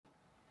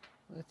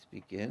Let's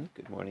begin.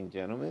 Good morning,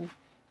 gentlemen.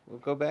 We'll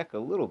go back a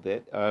little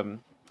bit, mostly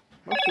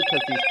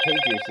because these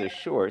pages are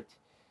short.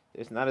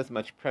 There's not as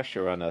much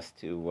pressure on us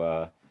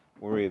to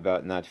worry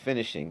about not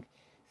finishing.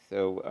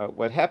 So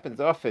what happens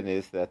often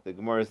is that the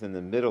Gemara is in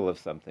the middle of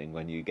something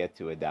when you get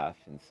to a daf,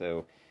 and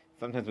so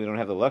sometimes we don't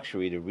have the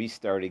luxury to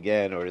restart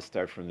again or to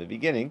start from the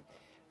beginning,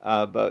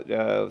 but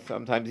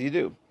sometimes you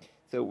do.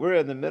 So we're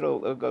in the middle.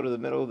 We'll go to the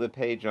middle of the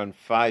page on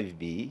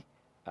 5b,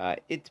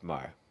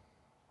 Itmar.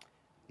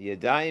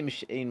 Yadayim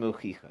she'ein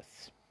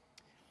mochichas.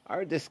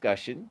 Our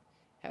discussion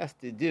has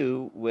to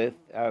do with,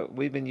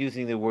 we've been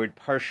using the word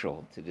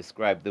partial to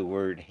describe the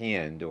word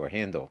hand or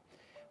handle,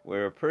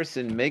 where a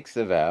person makes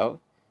a vow.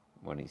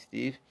 Morning,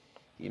 Steve.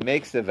 He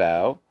makes a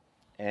vow,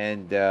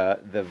 and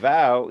the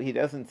vow, he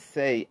doesn't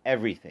say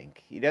everything.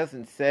 He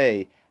doesn't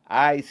say,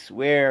 I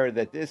swear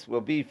that this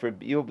will be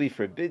you'll be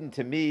forbidden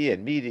to me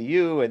and me to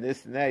you and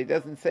this and that. He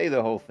doesn't say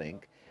the whole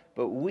thing,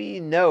 but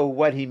we know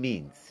what he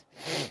means.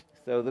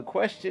 So the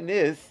question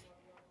is,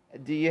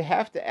 do you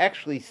have to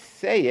actually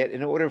say it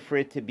in order for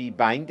it to be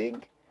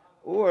binding?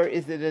 Or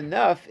is it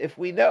enough if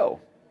we know?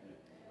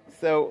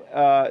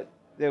 So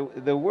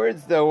the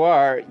words, though,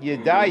 are,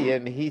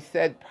 Yadayim, he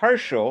said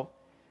partial,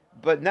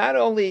 but not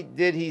only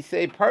did he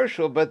say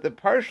partial, but the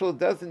partial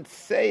doesn't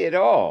say it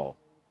all.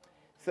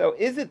 So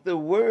is it the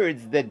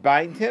words that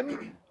bind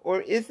him, or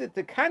is it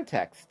the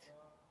context?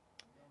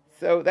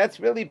 So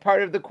that's really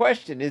part of the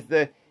question, is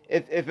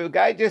if a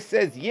guy just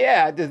says,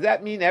 yeah, does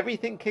that mean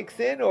everything kicks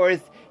in? Or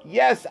is,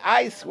 yes,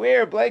 I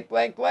swear, blank,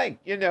 blank, blank?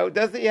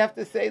 Does he have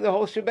to say the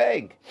whole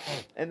shebang?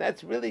 And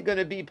that's really going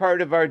to be part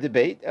of our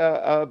debate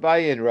by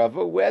in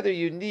Rava, whether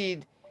you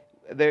need,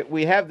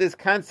 we have this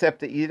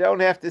concept that you don't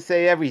have to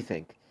say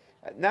everything.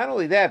 Not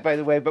only that, by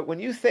the way, but when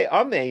you say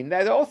amen,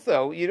 that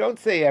also, you don't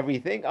say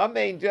everything.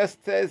 Amen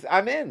just says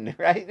amen,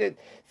 right?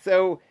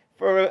 So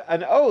for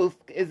an oath,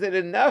 is it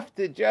enough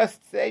to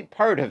just say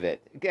part of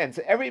it? Again,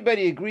 so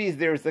everybody agrees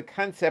there's a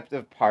concept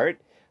of part,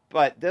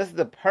 but does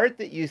the part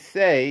that you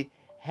say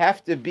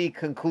have to be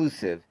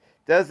conclusive?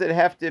 Does it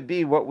have to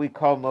be what we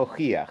call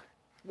mochiach?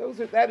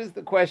 That is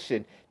the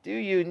question. Do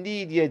you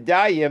need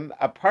yadayim,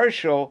 a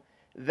partial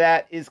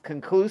that is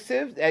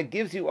conclusive, that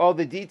gives you all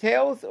the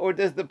details, or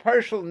does the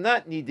partial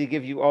not need to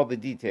give you all the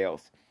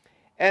details?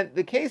 And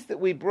the case that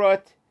we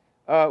brought,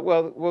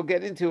 we'll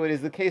get into it,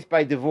 is the case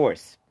by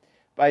divorce.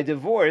 By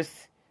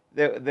divorce,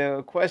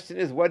 the question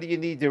is, what do you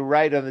need to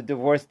write on the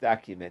divorce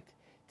document?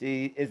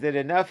 Is it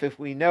enough if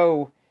we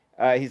know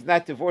he's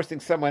not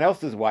divorcing someone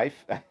else's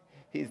wife?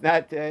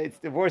 It's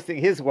divorcing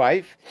his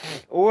wife.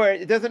 Or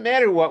it doesn't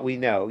matter what we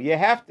know. You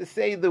have to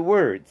say the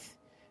words.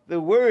 The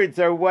words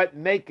are what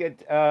make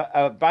it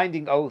a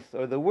binding oath,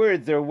 or the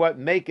words are what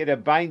make it a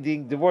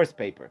binding divorce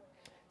paper.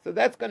 So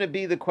that's going to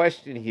be the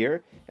question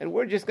here. And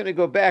we're just going to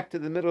go back to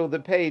the middle of the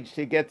page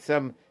to get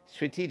some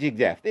strategic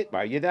depth.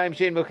 Itmar, Yadayim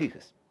she'ein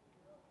mochichas.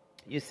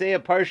 You say a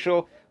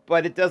partial,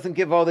 but it doesn't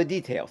give all the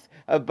details.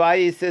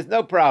 Abaye says,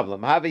 no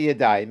problem, Havi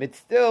Yadayim. It's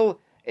still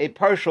a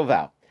partial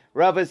vow.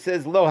 Rava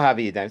says, lo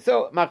Havi Yadayim.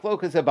 So,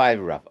 Machlokas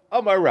Abaye Rava.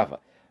 Omar Rava.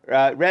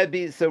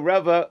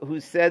 Rava, who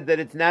said that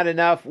it's not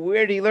enough,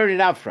 where did he learn it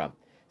out from?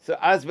 So,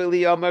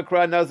 Azveli Omar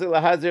Kra Nazir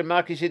Lahazir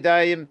Makish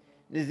Yadayim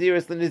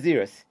Naziris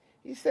L'Naziris.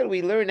 He said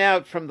we learn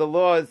out from the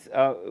laws,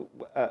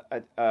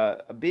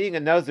 being a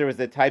nazir is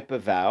a type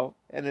of vow,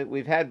 and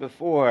we've had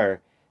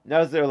before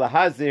nazir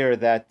lahazir,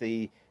 that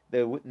the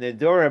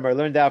nedorim are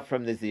learned out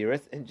from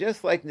naziris, and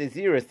just like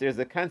naziris, there's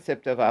a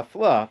concept of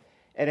afla,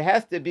 and it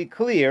has to be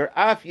clear.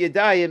 Af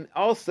yadayim,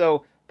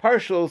 also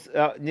partials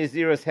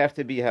naziris have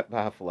to be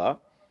hafla.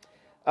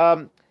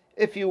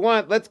 If you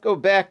want, let's go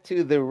back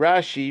to the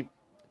Rashi,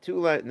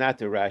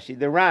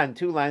 the Ran,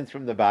 2 lines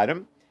from the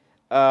bottom.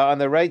 On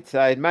the right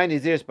side, my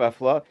Nazir's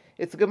Bafla.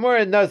 It's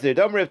Gemara Nazir.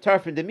 Domer of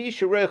Tarfin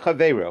Demisha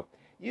Chavero.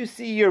 You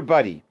see your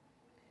buddy,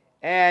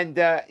 and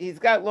he's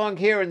got long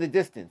hair in the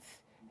distance.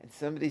 And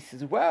somebody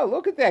says, "Wow,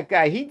 look at that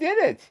guy. He did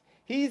it.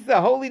 He's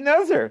the holy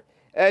Nazir."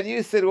 And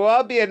you said, "Well,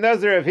 I'll be a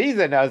Nazir if he's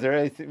a Nazir."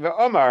 And he said,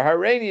 "Omar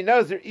Hareini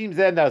Nazir Im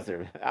Zen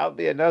Nazir. I'll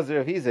be a Nazir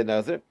if he's a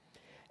Nazir."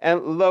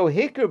 And Lo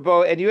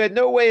Hikerbo, and you had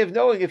no way of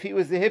knowing if he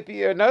was a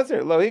hippie or a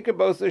Nazir. Lo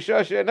Hikerbo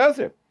Sushosha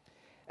Nazir.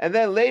 And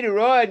then later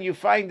on, you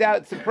find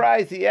out,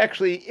 surprise, he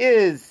actually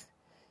is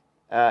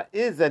a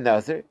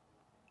Nazir.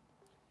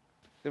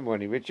 Good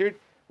morning, Richard.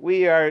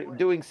 We are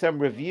doing some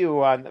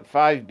review on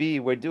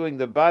 5b. We're doing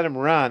the bottom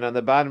run on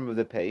the bottom of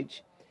the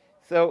page.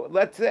 So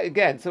let's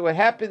again. So what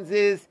happens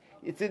is,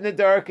 it's in the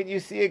dark, and you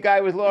see a guy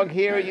with long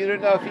hair, and you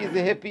don't know if he's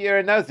a hippie or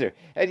a Nazir.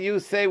 And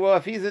you say, well,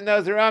 if he's a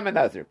Nazir, I'm a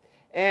Nazir.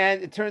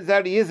 And it turns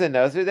out he is a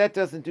Nazir. That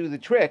doesn't do the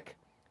trick,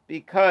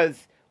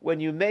 because when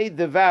you made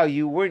the vow,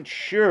 you weren't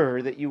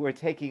sure that you were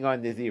taking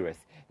on Naziris.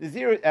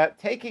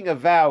 Taking a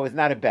vow is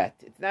not a bet.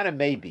 It's not a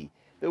maybe.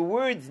 The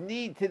words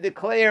need to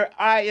declare,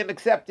 I am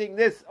accepting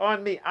this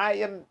on me. I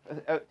am...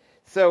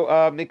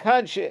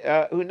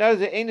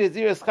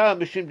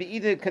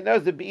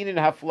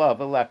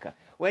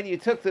 When you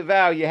took the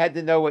vow, you had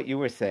to know what you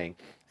were saying.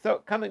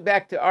 So coming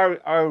back to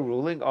our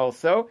ruling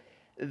also,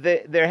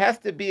 there has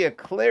to be a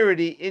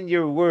clarity in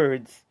your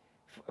words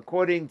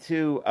according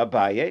to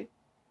Abaye,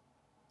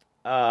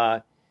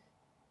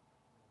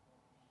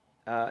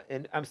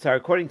 and I'm sorry,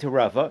 according to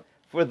Rava,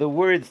 for the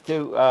words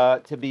for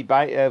it to be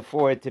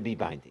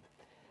binding.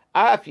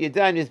 Af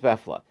Yadain is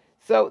Bafla.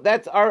 So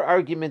that's our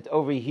argument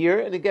over here,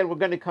 and again, we're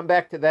going to come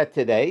back to that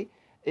today.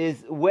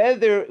 Is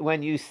whether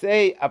when you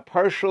say a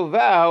partial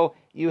vow,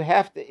 you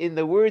have to, in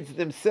the words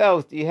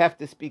themselves, you have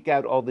to speak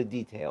out all the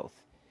details.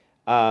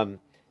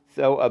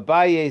 So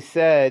Abaye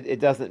said it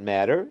doesn't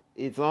matter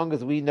as long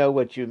as we know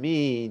what you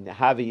mean.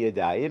 Havi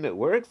Yadayim, it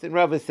works. And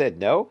Rava said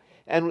no.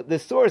 And the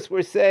source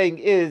we're saying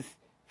is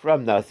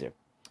from Nazir.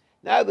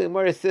 Now the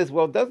Gemara says,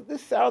 well,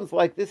 this sounds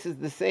like this is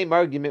the same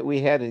argument we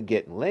had in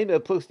Gittin.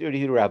 Lema plus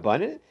Yehuda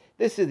Rabbanan.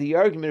 This is the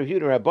argument of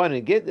Yehuda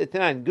Rabbanan. Gittin the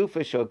Tanan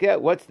Gufa shall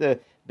get. What's the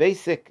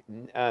basic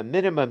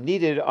minimum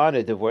needed on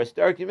a divorced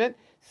argument?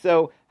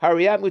 So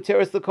Hariyat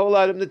Muteris L'Kol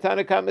Adam, the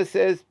Tanakama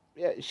says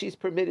she's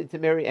permitted to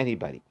marry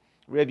anybody.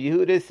 Rabbi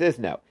Yehuda says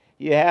no.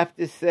 You have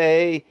to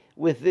say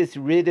with this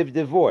writ of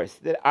divorce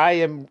that I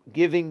am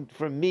giving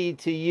from me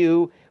to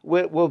you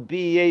what will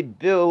be a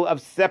bill of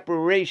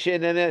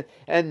separation,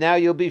 and now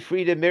you'll be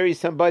free to marry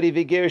somebody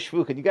v'ger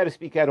shvukin. You got to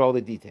speak out all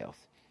the details.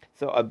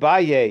 So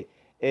Abaye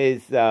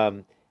is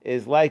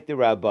like the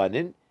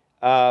Rabbanin,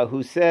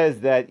 who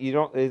says that you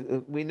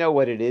don't. We know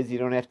what it is. You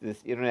don't have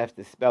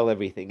to spell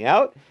everything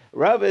out.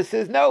 Rava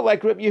says no,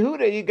 like Rabbi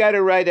Yehuda, you got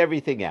to write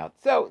everything out.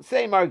 So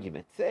same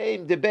argument,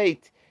 same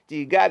debate. Do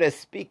you got to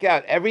speak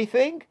out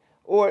everything,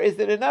 or is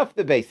it enough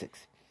the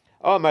basics?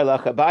 Oh,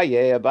 Marlach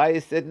Abaye.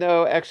 Abaye said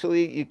no.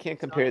 Actually, you can't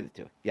compare the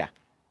two. Yeah.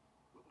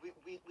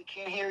 We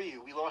can't hear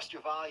you. We lost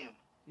your volume.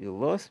 You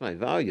lost my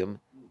volume.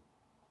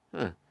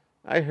 Huh.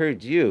 I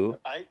heard you.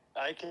 I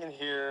can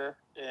hear.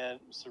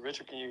 And so,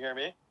 Richard, can you hear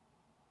me?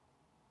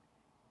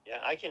 Yeah,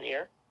 I can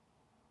hear.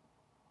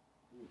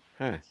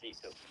 Huh.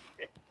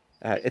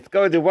 It's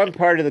going to one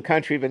part of the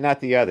country, but not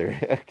the other.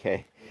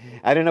 Okay.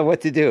 I don't know what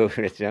to do,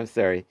 Richard. I'm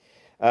sorry.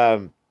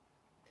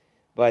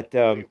 But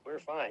we're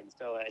fine.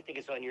 So I think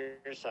it's on your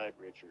side,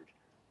 Richard.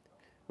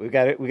 We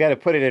got to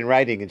put it in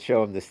writing and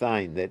show him the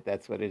sign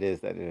that's what it is.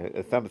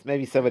 That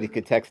maybe somebody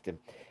could text him.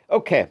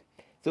 Okay.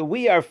 So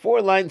we are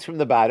 4 lines from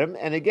the bottom,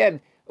 and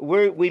again,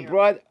 we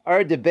brought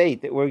our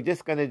debate that we're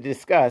just going to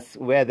discuss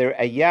whether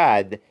a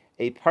yad,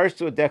 a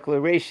partial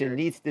declaration,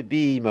 needs to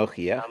be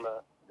mochiach.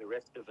 The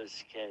rest of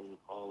us can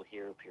all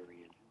hear.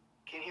 Period.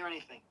 Can't hear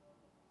anything.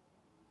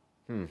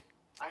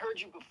 I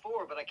heard you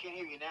before, but I can't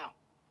hear you now.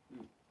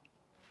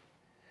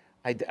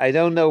 I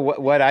don't know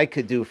what I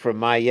could do from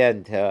my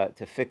end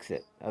to fix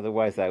it.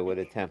 Otherwise, I would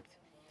attempt.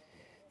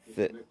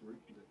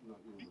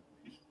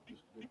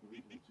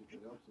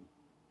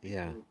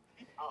 Yeah.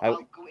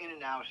 I'll go in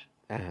and out.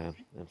 I'm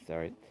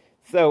sorry.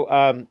 So,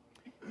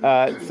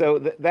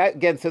 that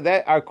again. So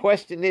that our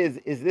question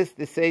is this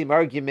the same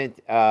argument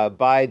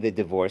by the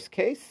divorce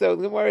case? So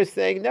the Gemara is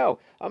saying no.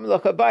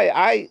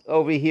 I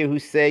over here who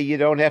say you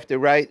don't have to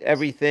write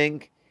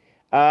everything.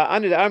 Even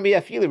Rabbi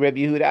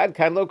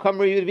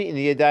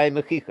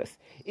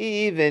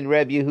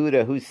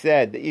Yehuda, who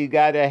said that you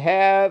got to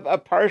have a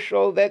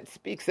partial that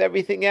speaks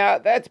everything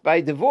out, that's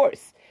by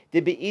divorce. By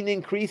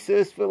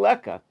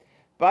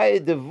a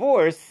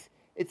divorce,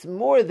 it's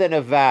more than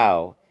a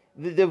vow.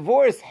 The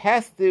divorce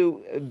has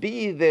to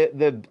be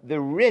the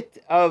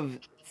writ of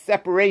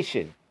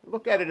separation.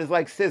 Look at it as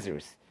like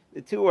scissors.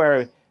 The two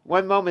are,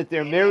 one moment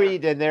they're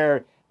married and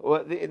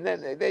and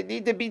then they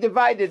need to be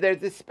divided.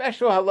 There's a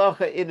special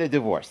halacha in a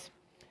divorce.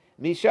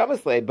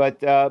 Mishamasle,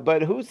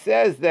 but who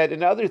says that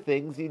in other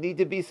things you need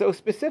to be so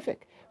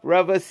specific?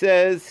 Rava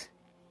says,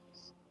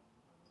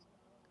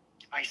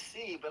 I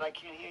see, but I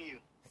can't hear you.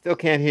 Still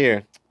can't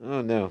hear.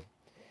 Oh no.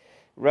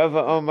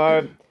 Rava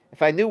Omar,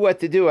 if I knew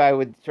what to do, I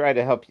would try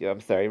to help you. I'm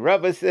sorry.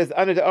 Rava says,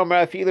 Anu de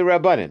Omar afilu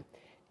Rabbanan.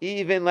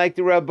 Even like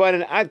the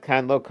Rabbanan,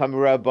 Adkan lo kam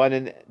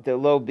Rabbanan de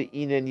lo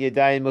be'inan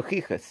yadayim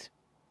mechichas.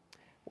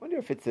 I wonder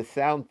if it's a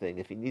sound thing,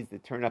 if he needs to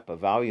turn up a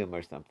volume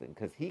or something,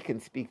 because he can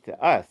speak to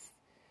us.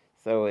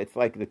 So it's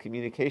like the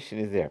communication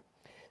is there.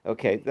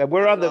 Okay,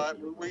 we're on the...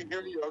 We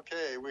hear you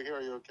okay. We hear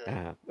you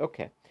okay.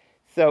 Okay.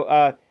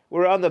 So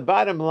we're on the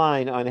bottom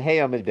line on Hey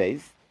Amid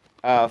Beis,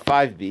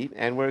 5b,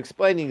 and we're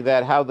explaining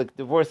that how the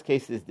divorce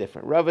case is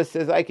different. Rava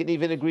says, I can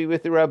even agree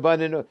with the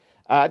Rabbanan.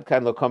 I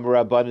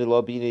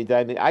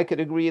could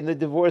agree in the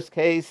divorce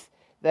case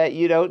that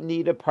you don't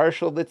need a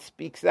partial that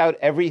speaks out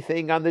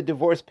everything on the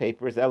divorce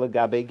papers,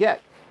 elagabe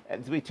get.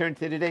 As we turn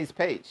to today's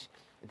page,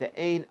 the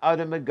Ein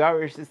Adam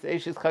Megarish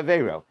Eshes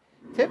Chavero.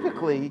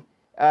 Typically,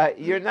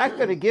 you're not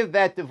going to give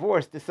that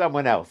divorce to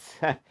someone else.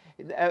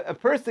 A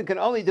person can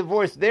only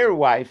divorce their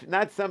wife,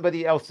 not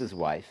somebody else's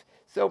wife.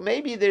 So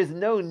maybe there's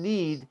no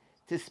need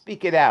to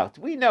speak it out.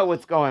 We know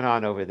what's going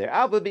on over there.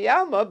 Alba bi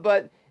alma,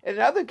 but in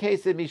another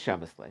case, it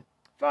mishamasle.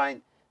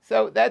 Fine.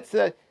 So that's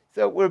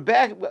so we're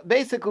back.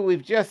 Basically,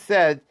 we've just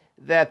said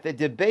that the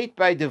debate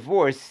by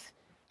divorce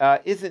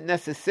isn't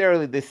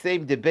necessarily the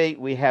same debate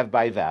we have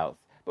by vows.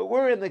 But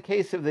we're in the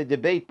case of the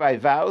debate by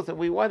vows, and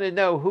we want to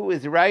know who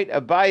is right,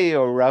 Abaye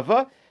or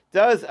Rava.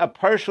 Does a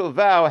partial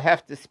vow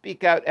have to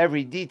speak out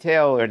every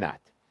detail or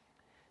not?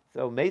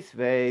 So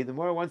Meisvei, the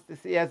more wants to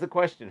see, has a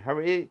question.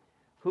 Hare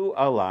hu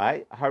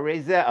alai,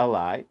 hare ze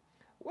alai.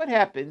 What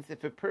happens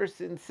if a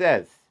person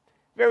says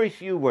very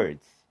few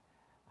words?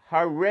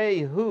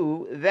 Hare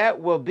hu,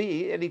 that will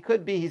be, and he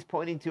could be, he's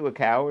pointing to a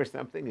cow or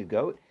something, a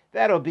goat.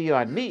 That'll be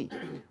on me,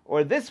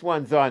 or this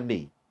one's on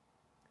me.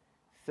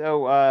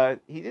 So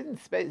he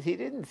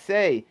didn't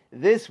say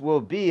this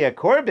will be a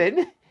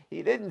korban.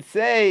 He didn't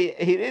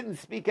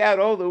speak out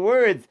all the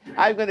words.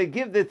 I'm going to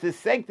give this the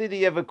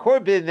sanctity of a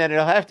korban, and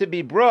it'll have to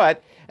be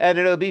brought, and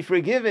it'll be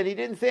forgiven. He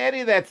didn't say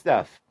any of that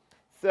stuff.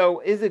 So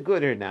is it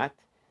good or not?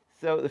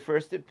 So the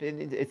first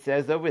opinion, it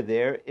says over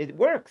there, it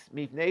works.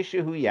 Mifnei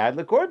shehu yad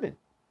lekorban,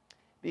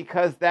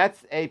 because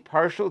that's a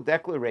partial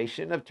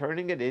declaration of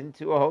turning it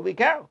into a holy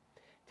cow.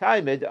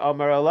 Taimed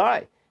amar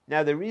alai.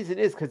 Now the reason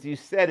is because you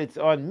said it's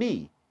on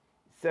me.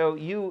 So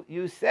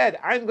you said,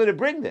 I'm going to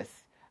bring this.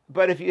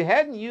 But if you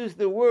hadn't used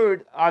the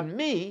word on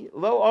me,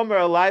 lo amar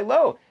alai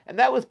lo, and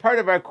that was part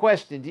of our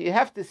question. Do you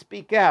have to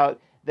speak out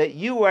that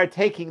you are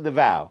taking the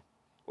vow?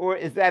 Or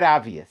is that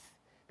obvious?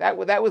 That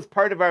was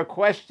part of our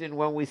question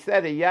when we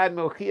said a yad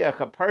mochiach,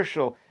 a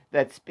partial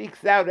that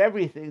speaks out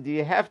everything. Do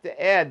you have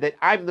to add that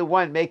I'm the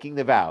one making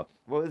the vow?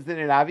 Well, isn't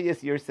it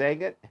obvious you're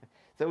saying it?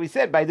 So we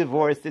said by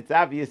divorce, it's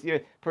obvious your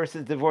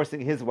person's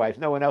divorcing his wife.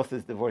 No one else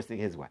is divorcing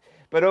his wife.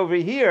 But over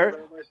here...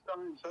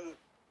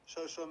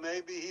 So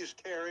maybe he's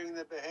carrying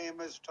the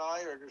behemoth's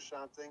tired or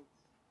something.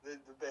 The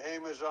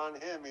behemoth's on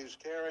him. He's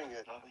carrying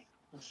it.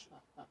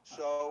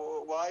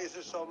 So why is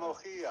it so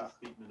mochiach?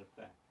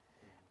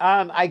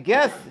 I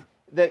guess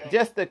that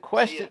just the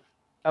question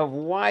of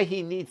why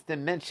he needs to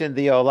mention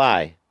the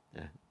olai.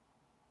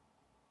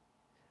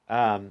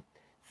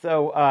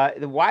 So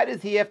why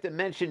does he have to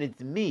mention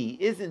it's me?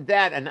 Isn't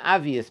that an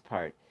obvious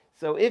part?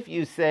 So if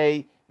you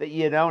say that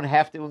you don't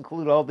have to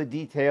include all the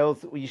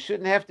details, you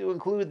shouldn't have to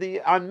include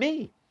the on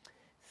me.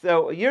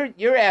 So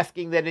you're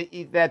asking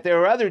that there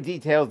are other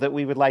details that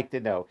we would like to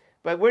know,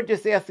 but we're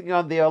just asking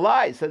on the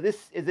olai. So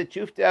this is a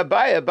chuf to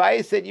Abaye.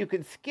 Abaye said you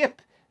can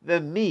skip the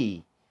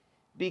me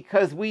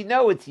because we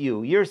know it's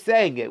you. You're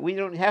saying it. We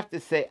don't have to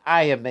say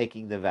I am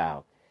making the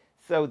vow.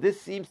 So this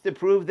seems to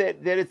prove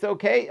that it's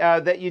okay,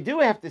 that you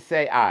do have to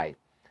say I.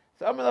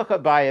 So Amar Lach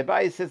Abaye,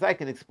 Abaye says, I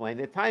can explain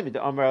it. Time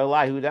to Amar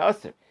Alai Hu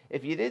Da'asr.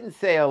 If you didn't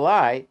say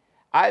Alai,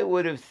 I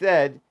would have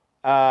said,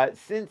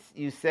 since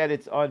you said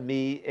it's on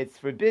me, it's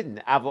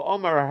forbidden. Avo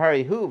Omar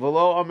Hari Hu,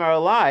 Velo Omar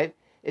Alai.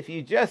 If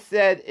you just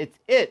said it's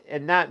it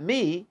and not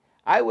me,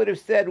 I would have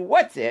said,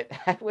 what's it?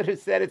 I would have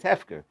said it's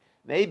Hefker.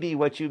 Maybe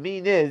what you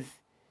mean is,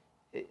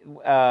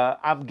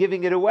 I'm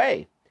giving it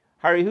away.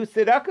 Harihu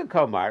tzedakah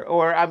komar,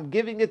 or I'm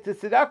giving it to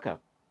tzedakah.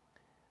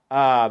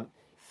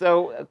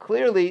 So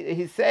clearly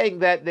he's saying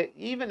that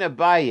even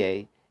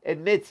Abaye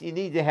admits you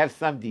need to have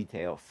some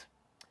details.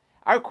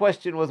 Our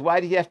question was, why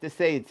do you have to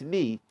say it's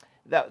me?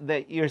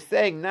 That you're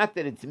saying not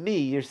that it's me,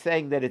 you're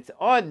saying that it's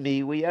on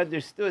me. We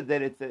understood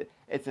that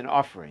it's an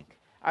offering.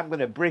 I'm going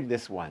to bring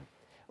this one.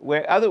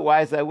 Where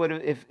otherwise I would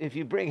have, if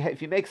you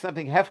make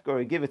something hefker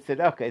or give it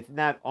tzedakah, it's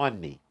not on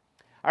me.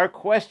 Our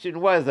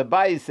question was,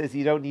 Abaye says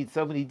you don't need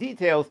so many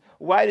details.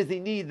 Why does he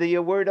need the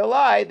word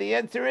alai? The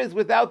answer is,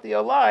 without the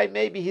alai,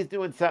 maybe he's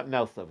doing something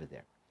else over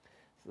there.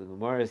 So the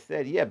Gemara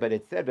said, yeah, but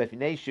it said,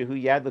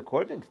 yad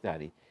lekorban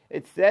study.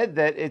 It said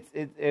that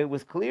it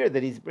was clear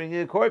that he's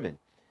bringing a korban.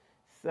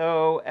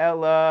 So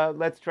Ella,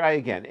 let's try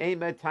again.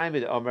 Maybe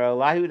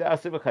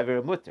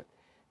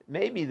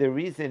the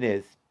reason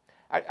is,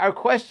 our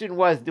question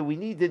was, do we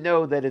need to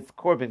know that it's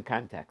korban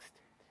context?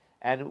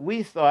 And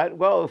we thought,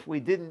 well, if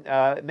we didn't,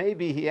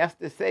 maybe he has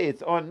to say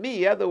it's on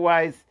me.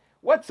 Otherwise,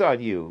 what's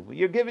on you?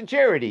 You're giving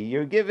charity.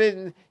 You're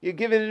giving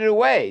it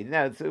away.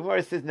 Now, so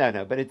Gemara says,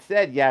 no. But it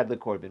said yad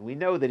lekorban. We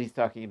know that he's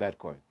talking about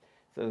korban.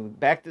 So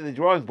back to the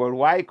drawing board.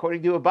 Why,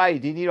 according to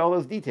Abaye, do you need all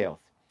those details?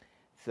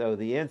 So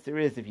the answer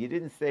is, if you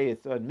didn't say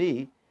it's on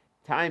me,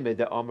 that's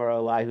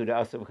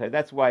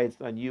why it's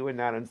on you and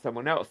not on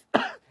someone else.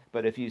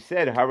 But if you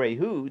said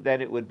harehu,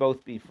 then it would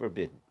both be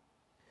forbidden.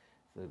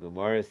 So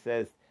Gemara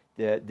says,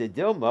 the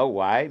Dilma,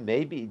 why?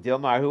 Maybe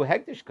Dilma who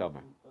hektish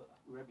komer.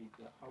 Rebbe,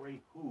 the hare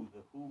who,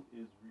 the who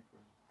is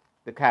referring.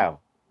 The cow.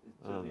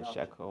 To The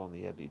shekel on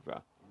the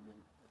ebibra.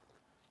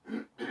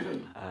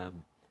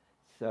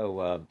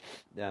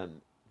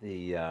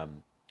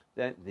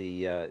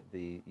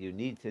 You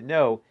need to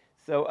know.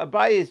 So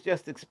Abaye is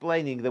just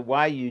explaining the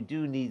why you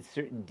do need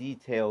certain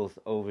details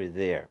over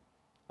there.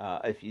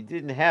 If you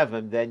didn't have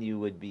them, then you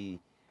would be,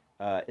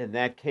 in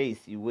that case,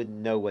 you wouldn't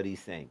know what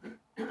he's saying.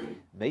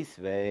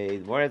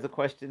 Meisvei, more has a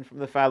question from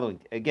the following.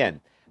 Again,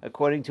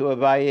 according to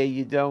Abaye,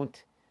 you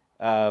don't,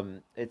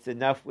 it's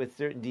enough with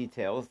certain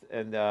details,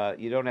 and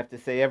you don't have to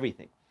say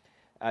everything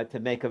to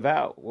make a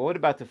vow. Well, what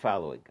about the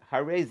following?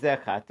 Hare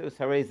zeh chatos,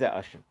 hare zeh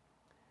asham.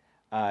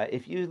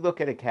 If you look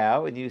at a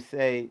cow and you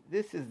say,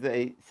 this is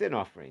a sin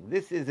offering,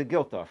 this is a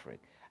guilt offering,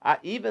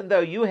 even though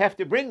you have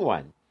to bring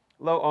one,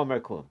 lo omer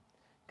klum,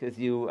 because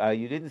you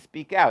didn't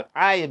speak out.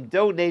 I am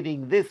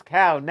donating this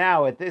cow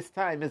now at this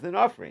time as an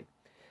offering.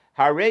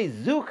 Hare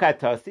zu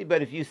chatasi,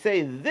 but if you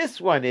say this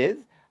one is,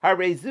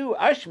 hare zu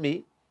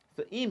ashmi,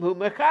 So imhu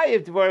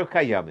mechayev dvar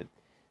kayamim.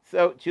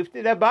 So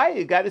Chufti Abaye,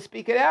 you got to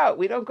speak it out.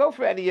 We don't go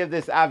for any of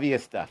this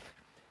obvious stuff.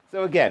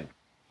 So again,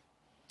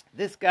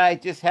 this guy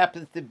just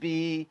happens to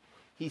be,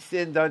 he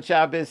sinned on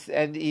Shabbos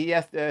and he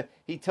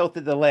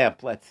tilted the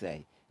lamp, let's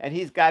say, and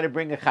he's got to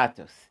bring a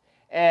chatos.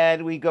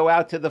 And we go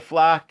out to the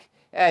flock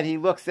and he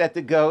looks at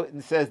the goat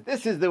and says,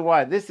 this is the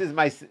one, this is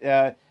my,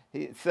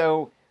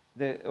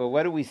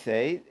 what do we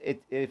say?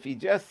 If he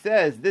just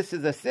says, this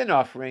is a sin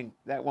offering,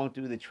 that won't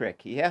do the trick.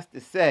 He has to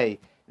say,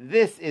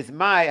 this is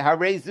my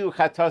harezu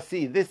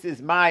chatosi. This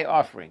is my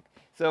offering.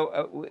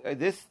 So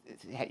this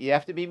you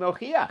have to be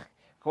mochiach.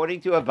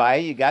 According to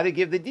Abaye, you got to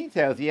give the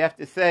details. You have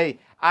to say,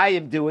 I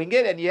am doing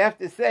it, and you have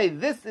to say,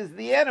 this is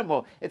the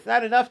animal. It's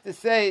not enough to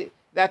say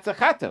that's a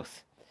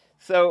chatos.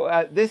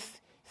 So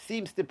this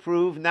seems to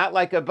prove, not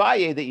like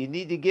Abaye, that you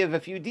need to give a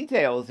few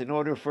details in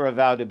order for a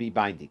vow to be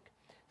binding.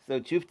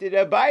 So Chufti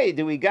Abaye,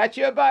 do we got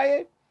you,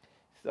 Abaye?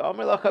 So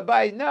Omer Lach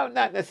Abaye, no,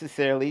 not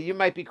necessarily. You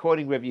might be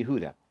quoting Rabbi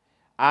Yehuda.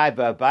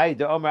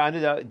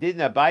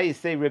 Didn't Abaye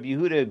say Rabbi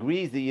Yehuda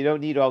agrees that you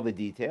don't need all the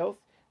details?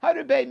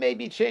 Hadabay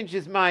maybe changed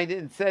his mind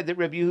and said that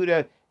Rabbi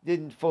Yehuda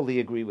didn't fully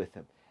agree with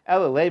him.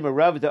 Elalema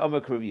Rav da Omer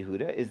Rabbi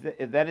Yehuda.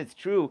 If that it's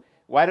true,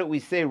 why don't we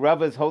say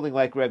Rava is holding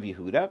like Rabbi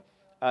Yehuda,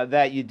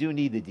 that you do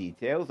need the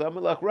details?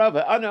 Amalach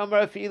Rava, Ana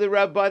Omer Afila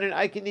Rabbanan.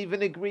 I can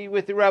even agree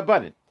with the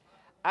Rabbanan.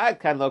 Ad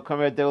kan lo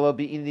kamer dolo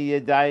be'ini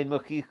yadayin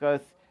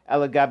mochichas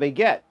elagabe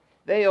get.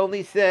 They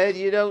only said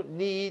you don't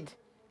need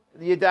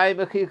the Yadayim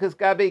Mechichas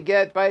Gabe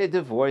get by a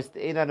divorce.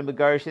 There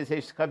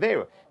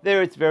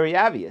it's very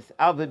obvious.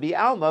 Alva be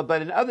Alma,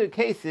 but in other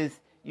cases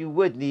you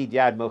would need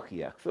Yad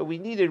Mochiach. So we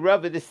needed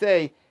Rava to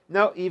say,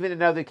 no, even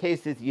in other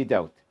cases you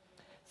don't.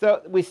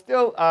 So we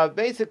still,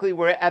 basically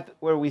we're at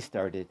where we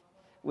started,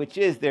 which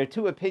is there are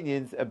two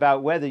opinions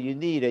about whether you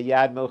need a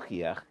Yad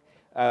Mochiach,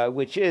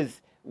 which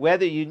is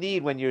whether you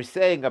need, when you're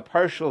saying a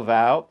partial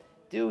vow,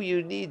 do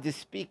you need to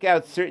speak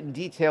out certain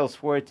details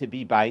for it to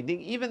be binding?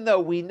 Even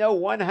though we know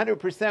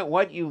 100%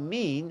 what you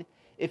mean,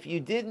 if you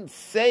didn't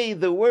say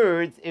the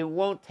words, it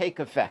won't take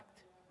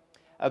effect.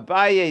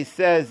 Abaye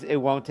says it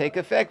won't take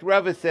effect.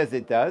 Rava says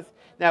it does.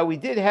 Now, we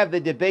did have the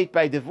debate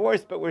by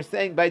divorce, but we're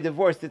saying by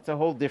divorce it's a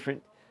whole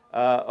different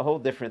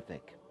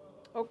thing.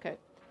 Okay.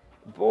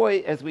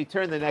 Boy, as we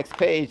turn the next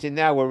page, and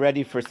now we're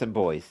ready for some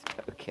boys.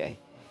 Okay.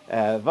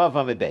 Vav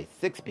Amid Beis,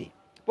 6b.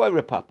 Boy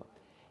Rapapa.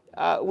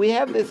 We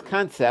have this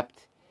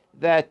concept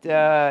that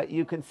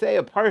you can say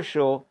a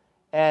partial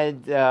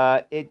and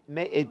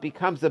it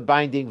becomes a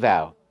binding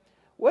vow.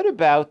 What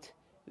about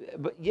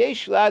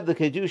yesh lad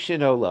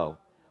l'kedushin olo?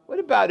 What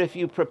about if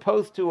you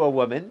propose to a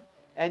woman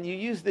and you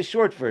use the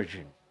short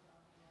version?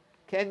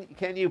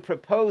 Can you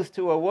propose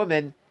to a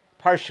woman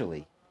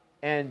partially,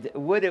 and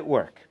would it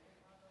work?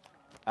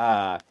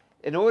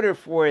 In order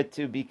for it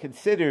to be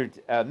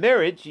considered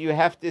marriage, you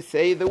have to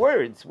say the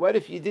words. What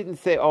if you didn't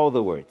say all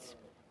the words?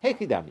 Hey,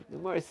 Chidami, the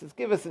Gemara says,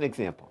 give us an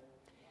example.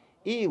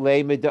 If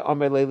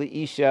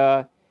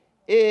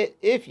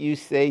you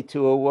say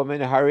to a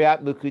woman,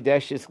 Hariat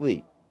Mukudeshes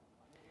Li.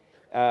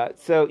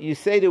 So you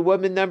say to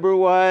woman number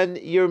one,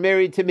 you're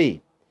married to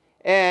me.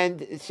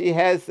 And she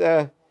has,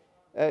 by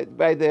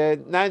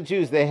the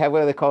non-Jews, they have, what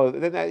do they call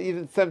it?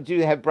 Even some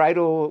Jews have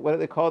bridal, what do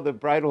they call the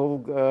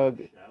bridal?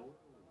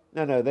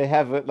 No, they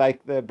have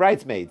like the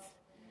bridesmaids.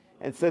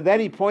 And so then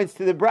he points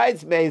to the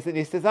bridesmaids and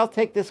he says, I'll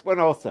take this one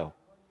also.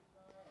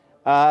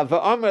 I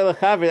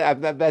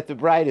bet the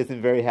bride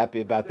isn't very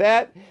happy about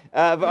that.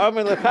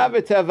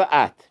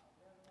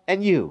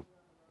 And you.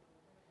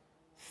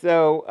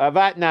 So,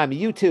 avat nami,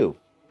 you too.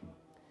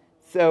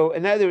 So,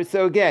 in other words,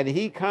 so again,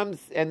 he comes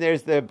and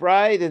there's the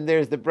bride and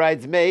there's the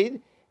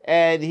bridesmaid,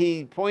 and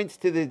he points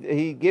to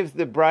he gives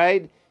the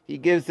bride, he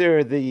gives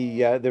her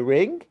the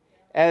ring,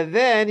 and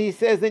then he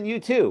says, and you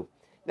too.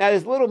 Now,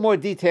 there's a little more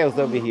details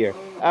over here.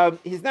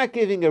 He's not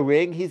giving a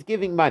ring, he's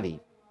giving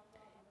money.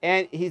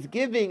 And he's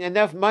giving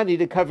enough money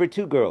to cover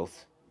two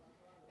girls.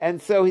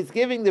 And so he's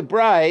giving the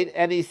bride,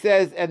 and he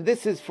says, and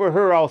this is for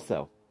her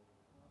also.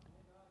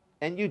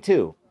 And you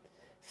too.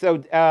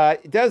 So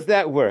does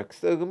that work?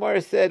 So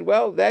Gemara said,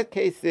 well, that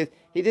case is,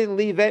 he didn't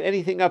leave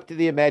anything up to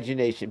the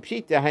imagination.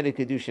 Pshita hainu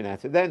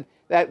kedushin. So then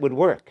that would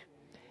work.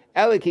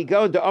 Eliki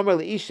going to Omer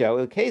Leisha,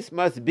 the case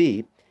must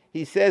be,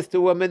 he says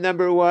to woman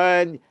number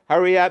one,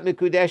 Hariat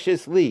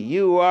Mikudeshes Li,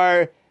 you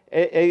are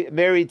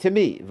married to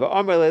me,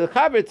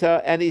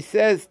 and he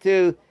says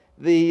to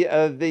the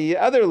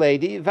other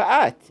lady,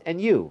 Va'at, and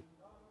you.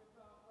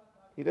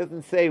 He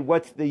doesn't say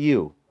what's the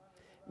you.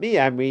 Me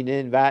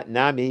amrinin Va'at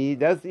nami.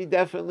 Does he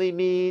definitely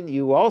mean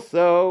you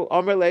also?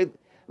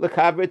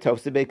 L'chavrita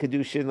tosebe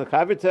kedushin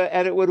l'chavrita,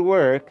 and it would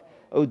work.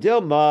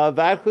 Odilma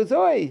Va'at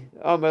chuzoi.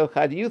 Omer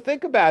l'chad. Do you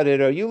think about it,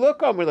 or you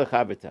look Omer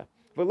l'chavrita?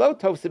 V'lo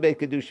tosebe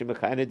kedushin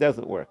and it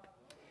doesn't work.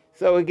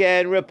 So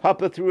again, Reb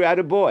Papa threw out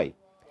a boy.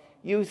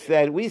 We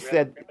said,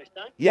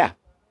 yeah.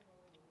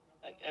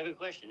 I have a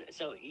question.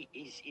 So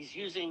he's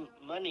using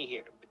money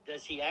here, but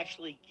does he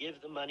actually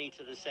give the money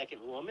to the second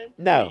woman?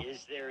 No.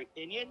 Is there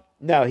opinion?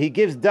 No, he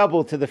gives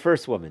double to the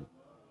first woman.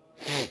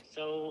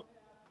 So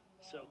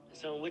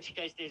So in which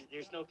case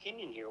there's no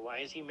kinyan here. Why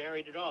is he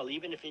married at all?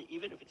 Even if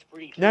it's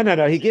pretty No,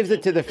 clear. He gives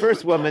it to the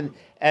first woman,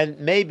 and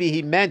maybe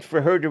he meant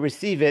for her to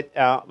receive it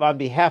on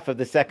behalf of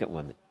the second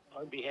woman.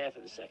 On behalf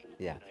of the second.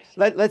 Yeah.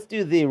 Let's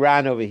do the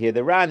Ran over here.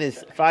 The Ran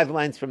is 5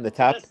 lines from the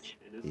top.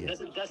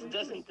 Doesn't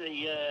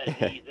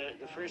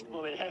the first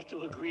woman have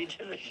to agree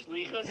to the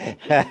shlichus?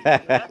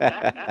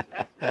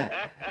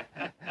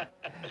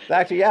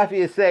 Dr. Yaffe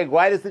is saying,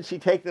 why doesn't she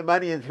take the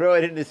money and throw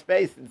it in his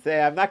face and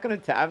say, I'm not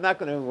going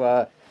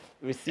to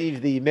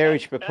receive the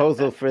marriage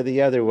proposal for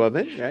the other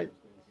woman, right?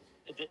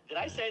 Did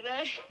I say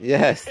that?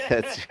 Yes,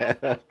 that's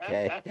right.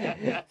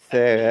 Okay. So,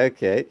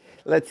 okay.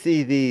 Let's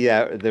see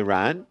the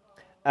Ran.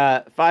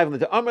 5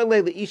 lines.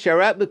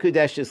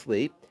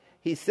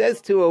 He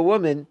says to a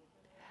woman,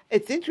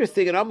 it's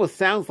interesting, it almost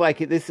sounds like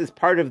this is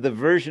part of the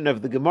version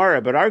of the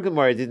Gemara, but our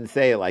Gemara didn't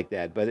say it like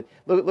that. But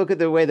look at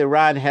the way the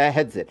Ran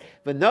heads it.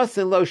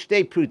 V'nosen lo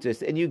shtei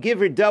prutas, and you give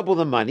her double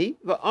the money.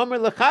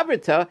 V'omer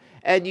lechavrta,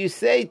 and you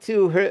say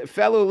to her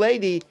fellow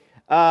lady,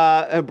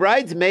 a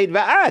bridesmaid,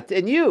 va'at,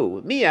 and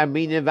you, mi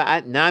amrina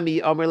va'at nami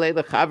omer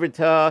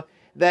lechavrta,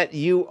 that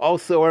you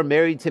also are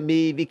married to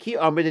me. V'ki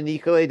omer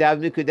denikole dav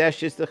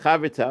nukudeshes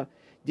lechavrta.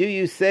 Do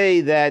you say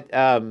that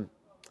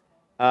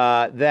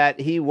that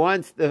he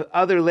wants the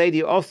other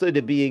lady also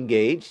to be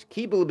engaged?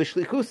 Kibul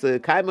b'shlichusa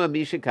kaima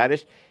misha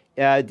kaddish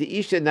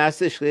deisha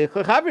nasa shliach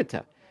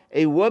lechavrta.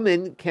 A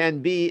woman can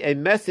be a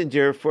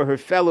messenger for her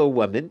fellow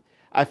woman,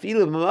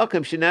 afilu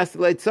b'malkam shenasa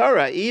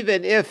leitzara,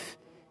 even if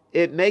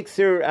it makes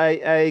her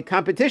a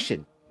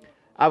competition.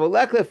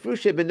 Avalekla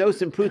frusha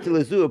benosim pruta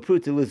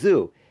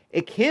lezu.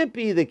 It can't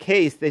be the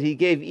case that he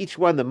gave each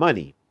one the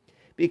money.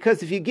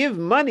 Because if you give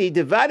money, you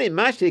give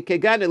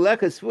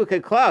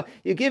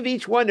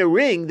each one a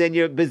ring, then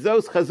you're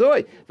bezos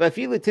chazoy.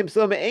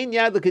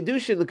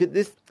 Look at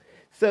this.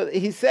 So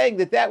he's saying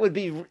that would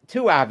be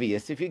too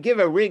obvious. If you give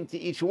a ring to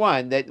each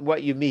one, that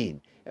what you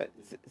mean.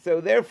 So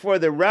therefore,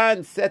 the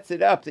Ran sets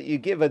it up that you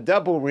give a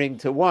double ring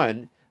to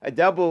one, a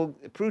double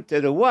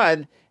pruta to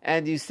one,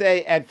 and you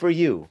say, and for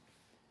you.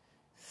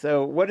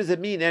 So what does it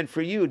mean, and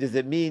for you? Does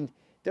it mean...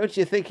 Don't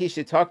you think he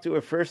should talk to her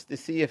first to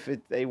see if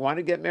they want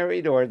to get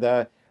married, or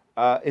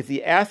is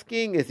he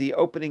asking? Is he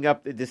opening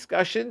up the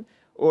discussion,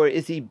 or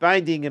is he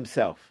binding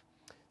himself?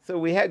 So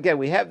we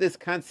have this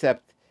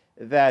concept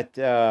that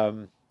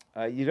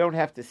you don't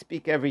have to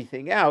speak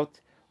everything out.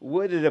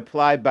 Would it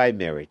apply by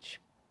marriage?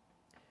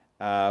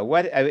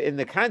 What in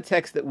the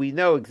context that we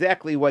know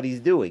exactly what he's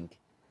doing,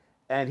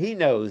 and he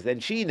knows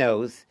and she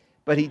knows,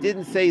 but he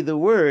didn't say the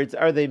words.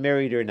 Are they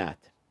married or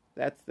not?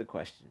 That's the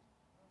question.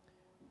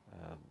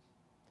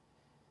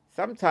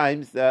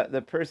 Sometimes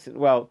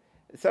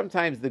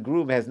sometimes the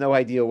groom has no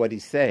idea what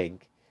he's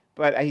saying,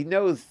 but he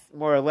knows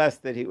more or less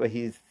that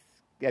he's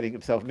getting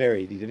himself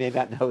married. He may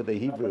not know the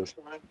Hebrew.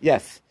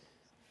 Yes.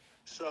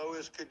 So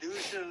is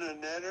Kedushin a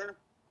netter?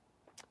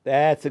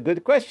 That's a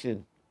good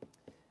question.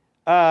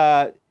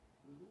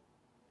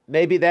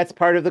 Maybe that's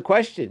part of the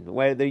question,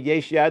 whether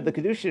Yesh Yad the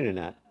Kedushin or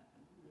not.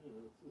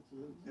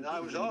 And I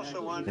was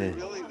also wondering,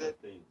 really, that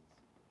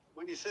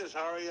when he says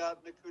Hariyat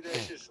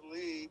Mekudeshes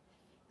Li,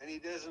 and he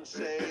doesn't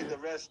say the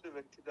rest of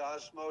it,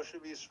 Kedas Moshe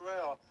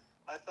Yisrael,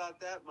 I thought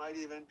that might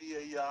even be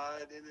a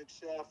yad in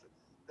itself.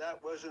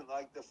 That wasn't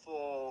like the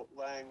full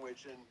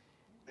language, and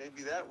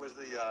maybe that was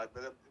the yad,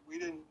 but we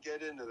didn't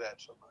get into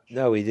that so much.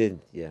 No, we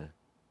didn't, yeah.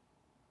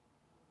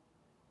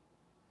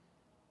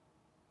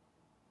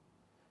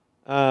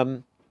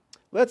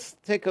 Let's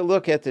take a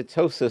look at the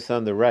Tosos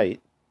on the right.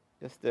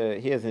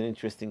 He has an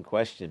interesting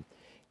question.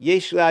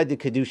 Yesh la de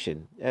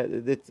Kedushin.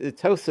 The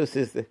Tosos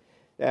is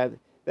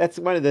that's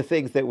one of the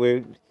things that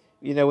when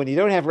you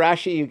don't have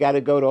Rashi, you got to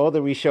go to all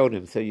the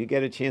Rishonim, so you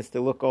get a chance to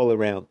look all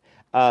around.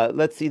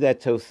 Let's see that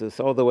Tosos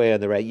all the way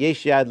on the right.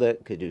 Yesh yad le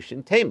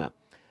Kedushin tema.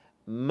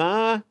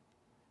 Ma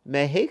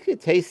meheka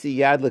tesi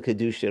yad le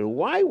Kedushin.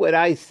 Why would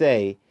I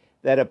say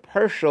that a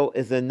partial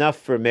is enough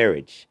for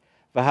marriage?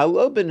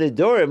 V'halo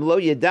b'nedorim lo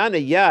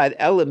yadana yad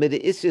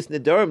elamid isjus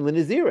nedorim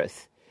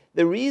l'naziris.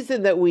 The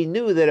reason that we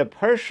knew that a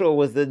partial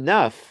was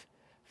enough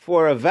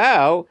for a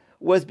vow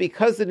was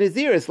because of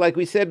Naziris, like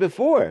we said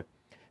before.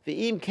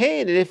 The im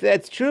kain, and if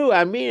that's true,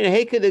 Amin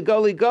heka the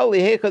goli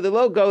heka the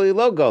lo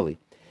goli.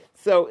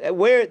 So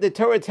where the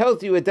Torah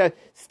tells you it,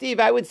 Steve,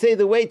 I would say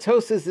the way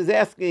Tosas is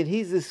asking it,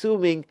 he's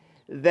assuming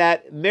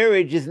that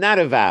marriage is not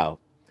a vow,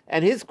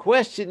 and his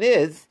question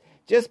is,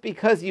 just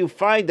because you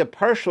find a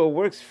partial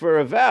works for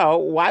a vow,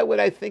 why would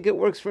I think it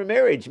works for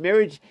marriage?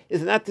 Marriage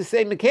is not the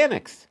same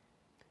mechanics.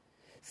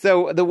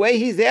 So the way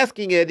he's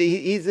asking it,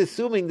 he's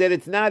assuming that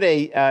it's not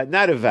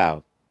a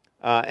vow.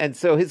 And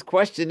so his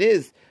question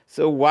is,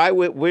 so why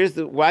is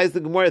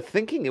the Gemara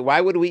thinking it? Why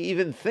would we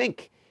even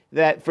think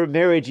that for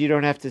marriage you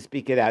don't have to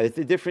speak it out? It's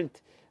a different,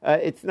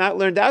 it's not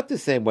learned out the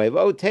same way.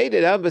 Later,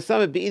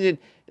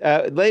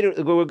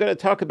 we're going to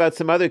talk about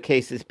some other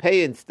cases.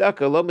 Pay and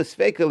stucca,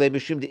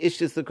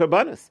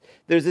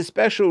 there's a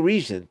special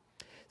reason.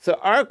 So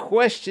our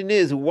question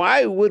is,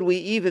 why would we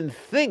even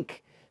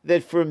think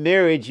that for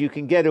marriage you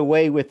can get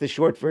away with the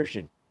short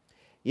version?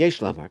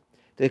 Yesh lamar.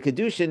 the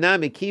kedusha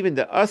nami kiven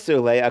the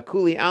aserle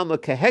akuli alma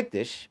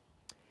kahektish.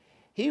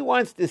 He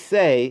wants to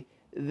say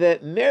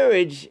that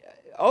marriage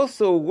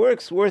also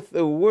works with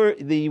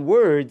the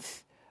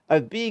words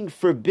of being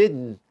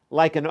forbidden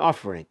like an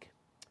offering.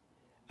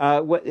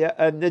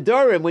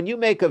 Nedarim, when you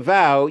make a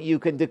vow, you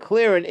can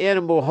declare an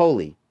animal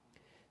holy.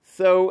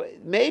 So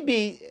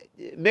maybe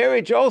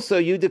marriage also,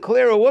 you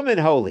declare a woman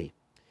holy.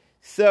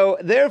 So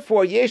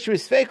therefore, yesh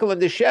risfekel and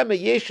the shema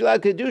yesh la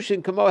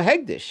kedushin kamo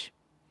hegdish.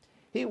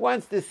 He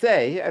wants to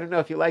say, I don't know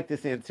if you like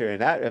this answer or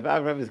not, if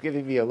Avram is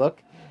giving me a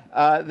look,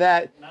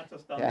 that Not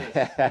just on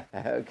this.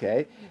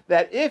 okay,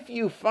 that if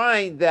you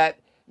find that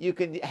you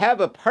can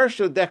have a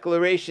partial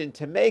declaration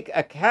to make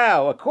a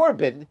cow a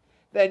korban,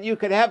 then you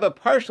can have a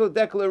partial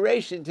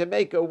declaration to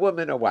make a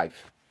woman a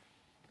wife.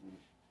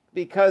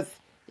 Because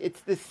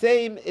it's the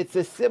same, it's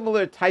a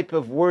similar type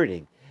of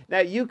wording. Now,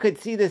 you could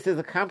see this as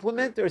a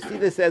compliment or see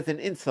this as an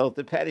insult,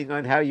 depending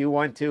on how you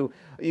want to.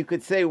 You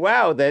could say,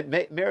 wow,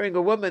 that marrying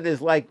a woman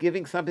is like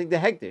giving something to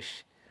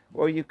Hegdish.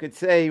 Or you could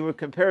say we're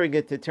comparing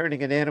it to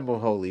turning an animal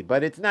holy.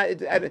 But it's not,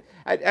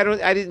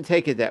 I didn't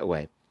take it that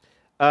way.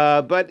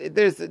 But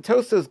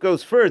Tosfos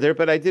goes further,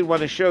 but I did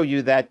want to show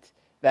you that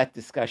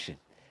discussion.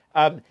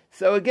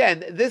 So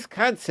again, this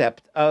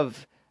concept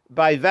of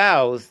by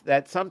vows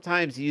that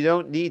sometimes you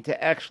don't need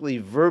to actually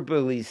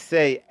verbally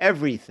say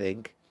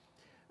everything.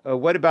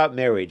 What about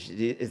marriage?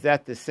 Is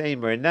that the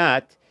same or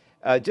not?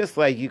 Just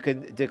like you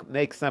can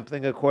make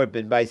something a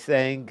korban by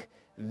saying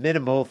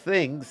minimal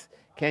things,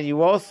 can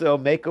you also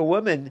make a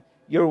woman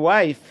your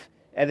wife?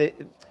 And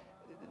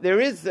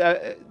there is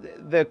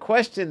the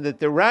question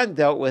that the Ran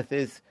dealt with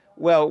is,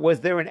 well,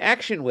 was there an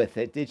action with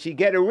it? Did she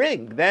get a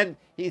ring? Then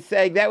he's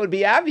saying that would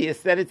be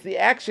obvious that it's the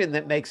action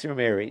that makes her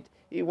married.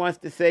 He wants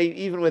to say,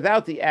 even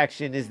without the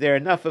action, is there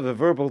enough of a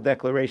verbal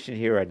declaration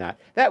here or not?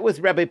 That was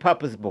Rabbi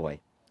Papa's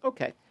boy.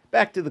 Okay,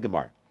 back to the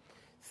Gemara.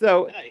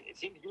 So it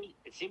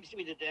seems to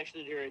me that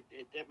actually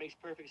that makes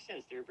perfect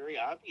sense. There are very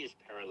obvious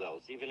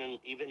parallels, even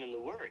in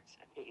the words.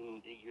 I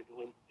mean,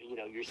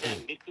 you're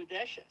saying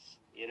mikudeshes.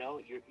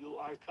 You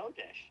are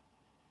kodesh.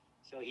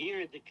 So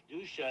here the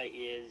kedusha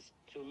is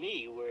to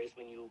me, whereas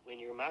when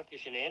you're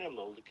makdish an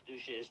animal, the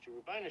kedusha is to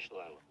Rabbeinu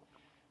Shalom.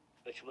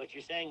 But what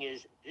you're saying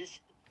is this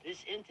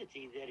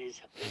entity that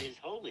is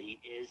holy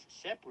is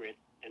separate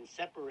and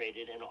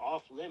separated and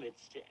off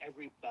limits to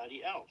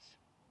everybody else.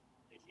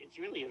 It's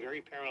really a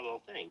very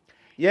parallel thing.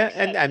 Yeah,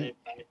 and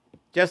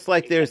just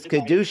like there's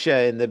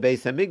kedusha in the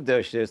Beis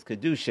Hamikdash, there's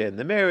kedusha in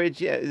the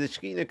marriage. Yeah, the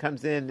Shekhinah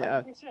comes in.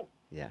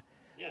 Yeah.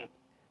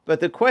 But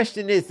the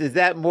question is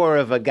that more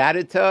of a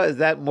gadita? Is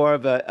that more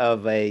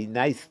of a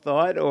nice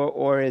thought,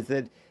 or is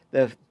it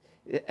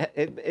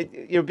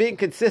you're being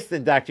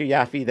consistent, Dr.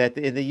 Yafi, that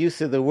in the use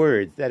of the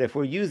words, that if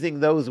we're using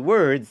those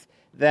words,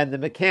 then the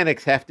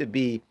mechanics have to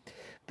be.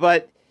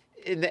 But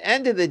in the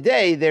end of the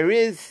day, there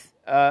is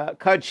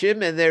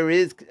Kudshim and there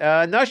is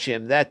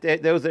Nashim. That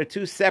those are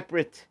two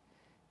separate.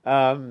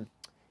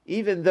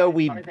 Even though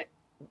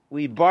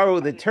we borrow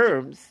the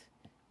terms.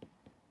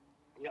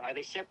 Are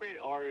they separate,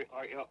 or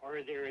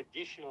are there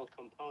additional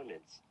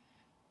components?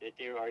 That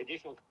there are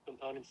additional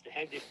components to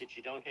Hegdish that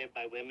you don't have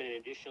by women, and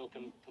additional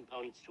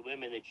components to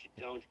women that you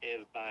don't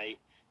have by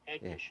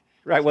Hegdish. Yeah.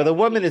 Right. So well, the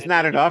woman is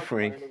not an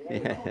offering.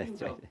 Yeah,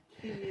 that's right.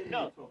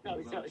 No.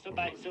 So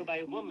by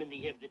a woman,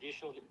 you have the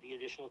additional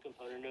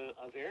component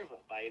of erva.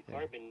 By a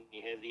korban,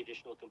 you have the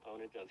additional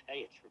component of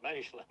hey, it's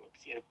Rabbeinu Shalom.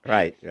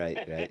 Right.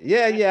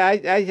 Yeah.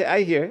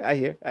 I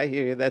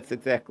hear you. That's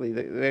exactly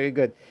very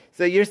good.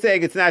 So you're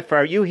saying it's not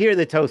far. You hear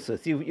the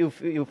Tosfos. You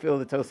feel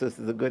the Tosfos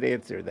is a good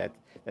answer.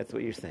 That's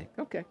what you're saying.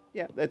 Okay.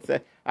 Yeah. That's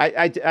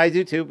I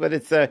do too. But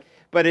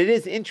it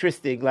is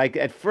interesting. Like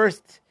at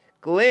first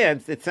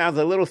glance, it sounds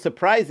a little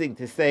surprising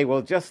to say,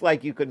 well, just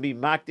like you could be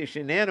makdish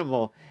an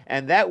animal,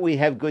 and that we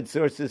have good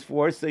sources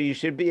for, so you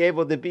should be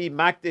able to be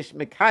makdish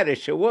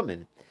mekadesh a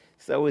woman.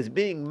 So as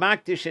being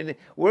makdish, and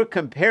we're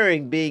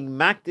comparing being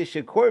makdish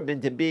a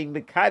korban to being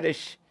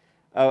mekadesh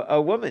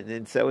a woman,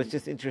 and so it's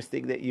just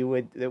interesting that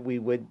we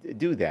would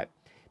do that.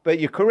 But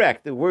you're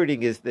correct; the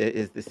wording is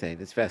the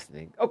same. It's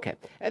fascinating. Okay.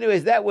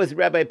 Anyways, that was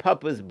Rabbi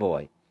Papa's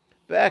boy.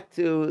 Back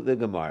to the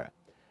Gemara.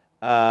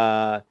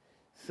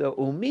 So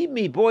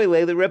Umimi boy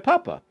Leila Reb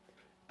Papa.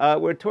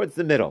 We're towards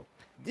the middle.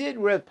 Did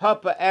Reb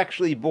Papa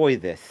actually boy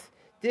this?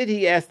 Did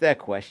he ask that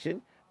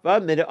question?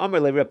 Since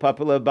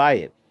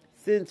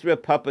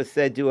Reb Papa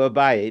said to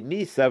Abaye,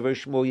 Mi savar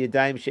Shmuel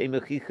Yadayim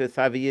Shemechichas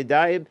Havi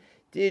Yadayim,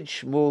 did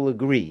Shmuel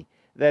agree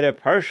that a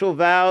partial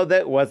vow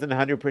that wasn't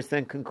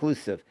 100%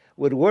 conclusive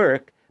would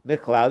work?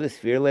 Mechlal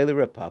Sfir Leila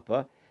Reb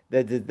Papa.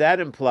 Does that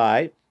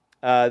imply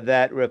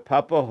that Reb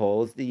Papa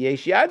holds the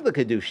Yesh Yad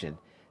L'Kedushin?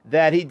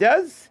 That he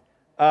does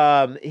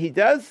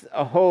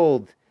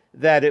hold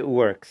that it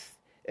works.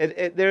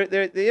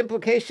 The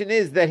implication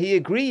is that he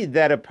agreed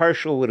that a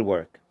partial would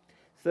work.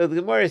 So the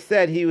Gemara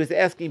said he was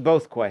asking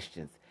both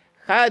questions.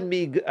 Chad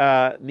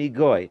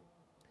migoy.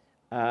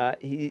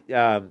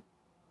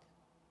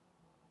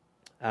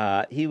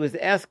 He was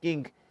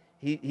asking.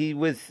 He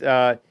was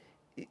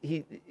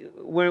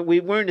we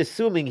weren't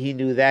assuming he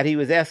knew that. He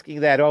was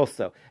asking that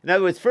also. In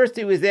other words, first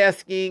he was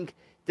asking,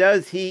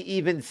 does he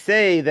even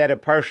say that a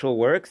partial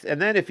works?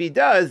 And then if he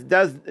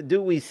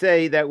do we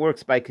say that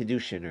works by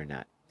Kedushin or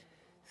not?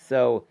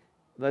 So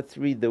let's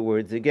read the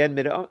words again.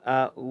 Does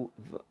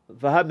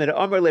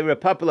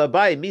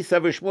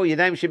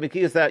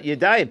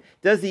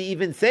he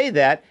even say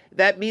that?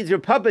 That means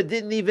Rav Papa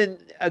didn't even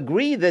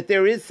agree that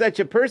there is such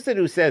a person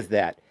who says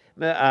that.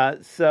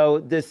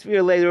 So the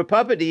Sphere later Rav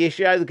Papa the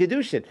Yeshad the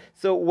Kedushin.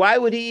 So why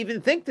would he even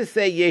think to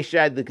say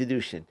Yeshad the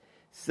Kedushin?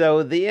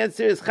 So the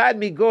answer is Chad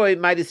Migoy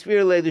might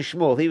Sphere later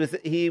Shmuel.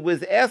 He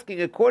was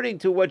asking according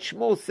to what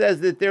Shmuel says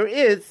that there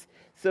is.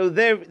 So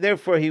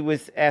therefore he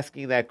was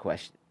asking that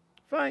question.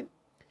 Fine.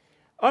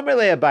 Omer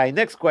Le'abai,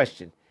 next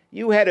question.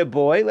 You had a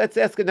boy, let's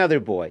ask another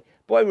boy.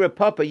 Boy Rav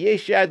Papa,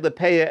 Yeshad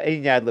Lepeya,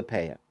 Ein Yad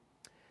Lepeya.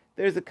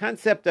 There's a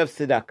concept of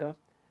tzedakah,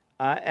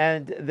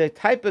 and the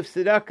type of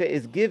tzedakah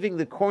is giving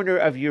the corner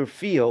of your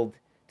field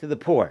to the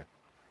poor.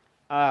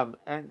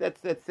 And that's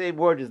that same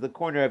word as the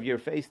corner of your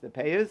face, the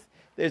payas.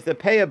 There's the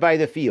paya by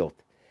the field.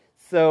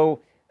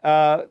 So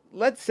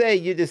let's say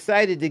you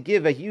decided to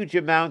give a huge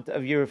amount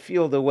of your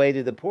field away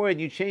to the poor, and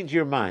you change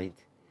your mind.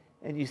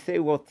 And you say,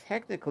 well,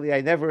 technically,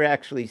 I never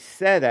actually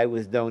said I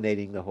was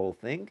donating the whole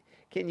thing.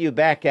 Can you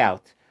back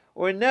out?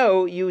 Or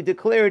no, you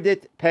declared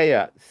it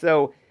paya.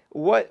 So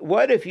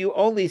what if you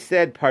only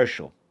said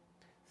partial?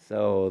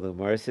 So the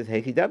Gemara says,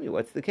 Hekidami,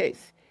 what's the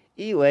case?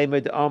 You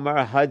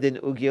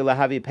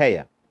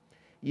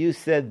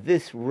said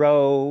this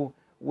row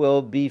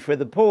will be for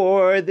the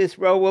poor, this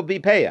row will be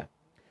paya.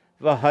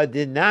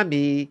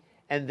 V'hadinami,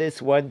 and this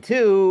one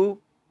too.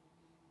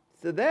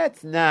 So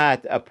that's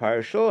not a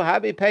partial.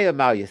 Habi peya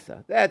mal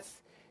yasa.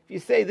 That's, if you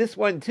say this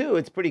one too,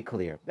 it's pretty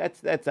clear.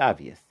 That's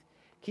obvious.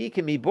 Ki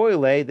kemi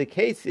boile, the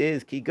case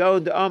is ki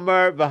gon de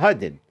omar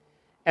v'hadin.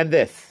 And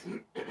this.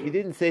 You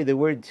didn't say the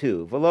word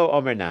too. V'lo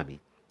omar nami.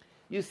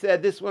 You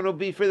said this one will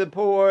be for the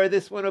poor,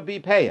 this one will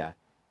be peya.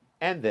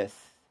 And this.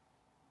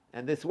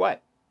 And this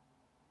what?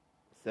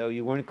 So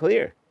you weren't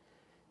clear.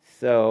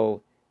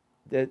 So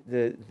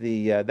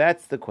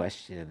that's the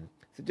question.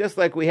 So just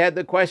like we had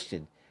the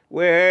question,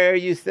 where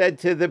you said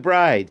to the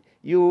bride,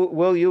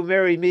 will you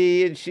marry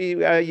me? And she,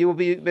 you will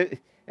be,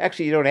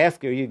 actually you don't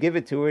ask her, you give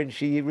it to her and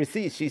she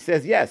receives. She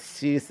says yes,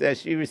 she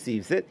says she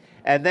receives it.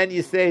 And then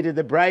you say to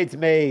the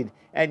bridesmaid,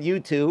 and you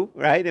too,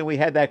 right? And we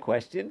had that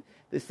question.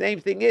 The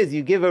same thing is,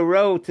 you give a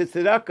row to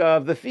tzedakah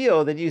of the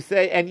field and you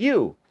say, and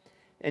you.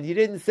 And you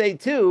didn't say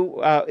two,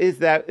 is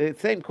that,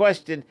 same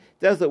question,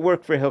 does it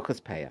work for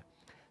Hilchos Peah?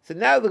 So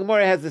now the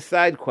Gemara has a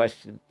side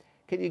question.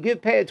 Can you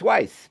give Peah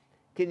twice?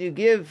 Can you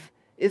give,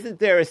 isn't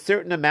there a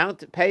certain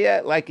amount of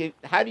Peah? Like,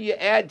 how do you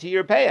add to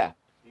your Peah?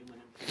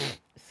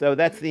 So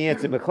that's the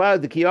answer.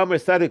 McLeod, the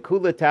Kiyomer Sada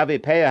Kula Tavi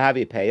Peah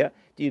Havi Peah.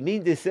 Do you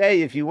mean to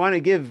say if you want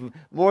to give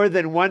more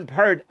than one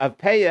part of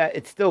Peah,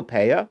 it's still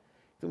Peah?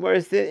 The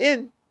Gemara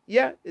said,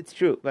 yeah, it's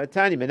true. But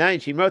Tanya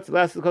Menayin she wrote the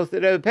last close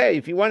to pay.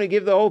 If you want to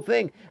give the whole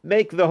thing,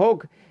 make the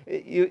whole.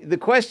 The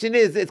question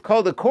is, it's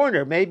called a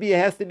corner. Maybe it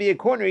has to be a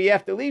corner. You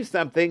have to leave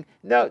something.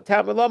 No,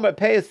 Tamaloma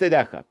pay a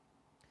tzedakah.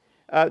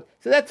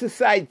 So that's a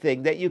side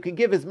thing that you can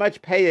give as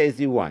much pay as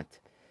you want.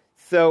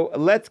 So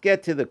let's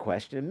get to the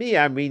question. Me,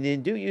 I'm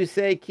reading. Do you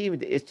say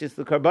kiv? It's just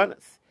the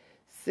karbanos.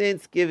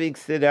 Since giving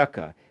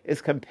tzedakah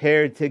is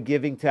compared to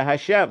giving to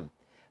Hashem,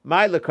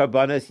 my le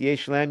karbanos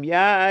yeshlem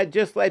yad,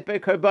 just like by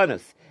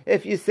karbanos.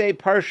 If you say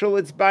partial,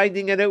 it's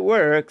binding and it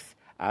works.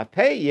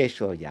 Pay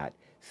yeshlo yad.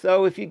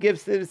 So if you give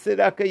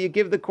tzedakah, you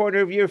give the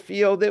corner of your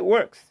field, it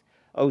works.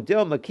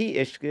 Odil maki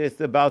ishkis,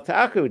 the bal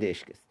ta'achud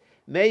ishkis.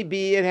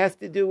 Maybe it has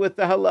to do with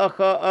the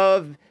halacha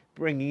of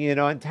bringing it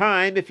on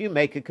time. If you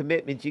make a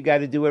commitment, you got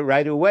to do it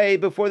right away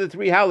before the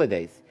 3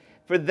 holidays.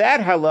 For that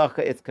halacha,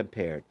 it's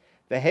compared.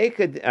 The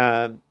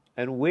hekad,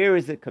 and where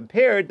is it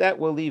compared? That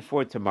we'll leave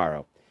for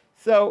tomorrow.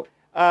 So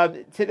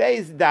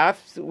today's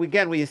daf,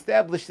 again, we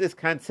established this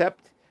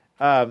concept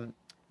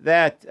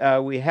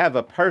that we have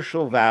a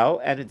partial vow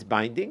and it's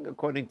binding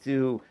according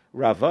to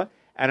Rava.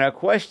 And our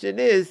question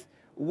is,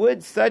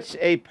 would such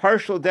a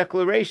partial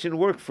declaration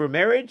work for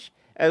marriage?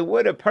 And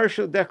would a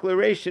partial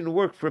declaration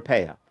work for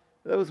Peah?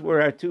 Those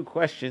were our 2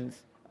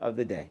 questions of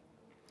the day.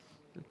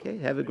 Okay,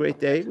 have a great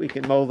day. We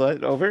can mull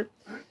it over.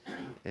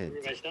 And,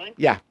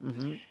 yeah.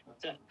 Mm-hmm.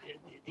 So,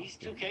 these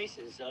 2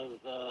 cases of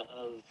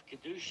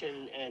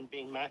Kedushin and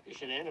being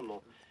Makish an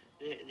animal,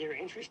 they're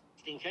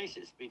interesting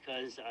cases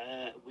because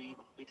we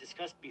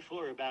discussed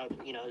before about,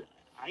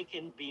 I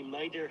can be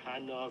Meider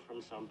Hana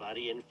from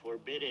somebody and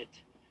forbid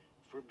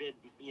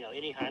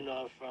any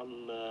Hana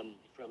from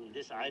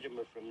this item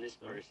or from this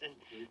person.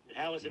 But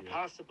how is it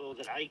possible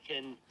that I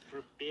can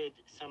forbid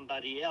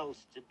somebody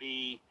else to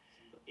be,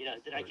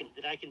 that I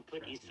can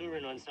put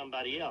Isurin on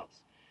somebody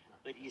else?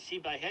 But you see,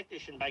 by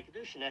Hektish and by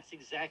Kedushin, that's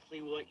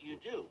exactly what you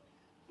do.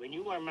 When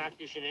you are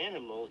Makdish an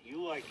animal,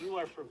 you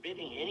are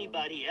forbidding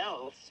anybody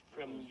else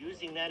from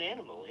using that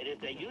animal. And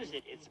if they use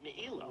it, it's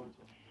Me'ilo.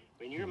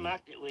 When you're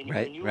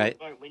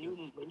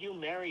when you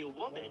marry a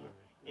woman,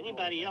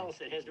 Anybody else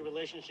that has a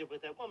relationship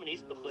with that woman,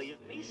 he's b'choyev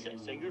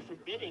misa. So you're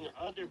forbidding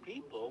other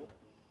people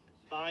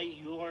by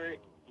your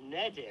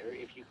neder,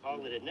 if you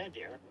call it a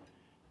neder,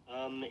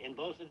 in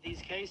both of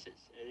these cases,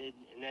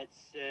 and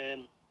that's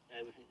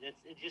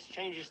it just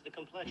changes the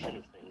complexion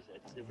of things.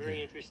 That's a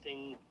very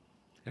interesting.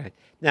 Right.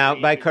 Now,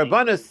 by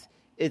karbanos,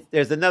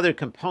 there's another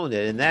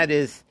component, and that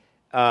is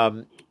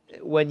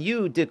when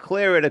you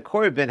declare it a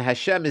korban,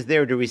 Hashem is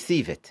there to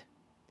receive it.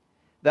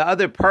 The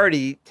other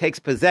party takes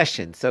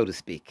possession, so to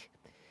speak.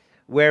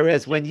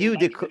 Whereas when you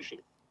declare,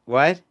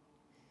 what?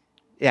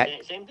 Yeah.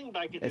 Same thing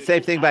by kedushin.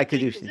 Same thing by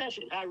kedushin.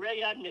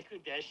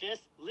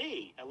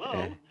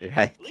 Hello.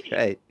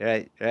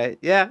 Right.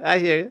 Yeah, I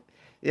hear you.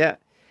 Yeah.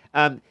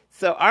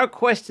 So our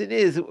question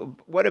is,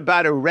 what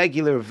about a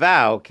regular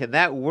vow? Can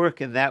that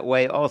work in that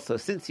way also?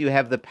 Since you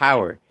have the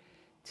power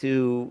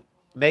to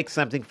make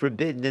something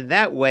forbidden in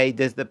that way,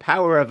 does the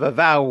power of a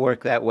vow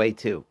work that way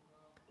too?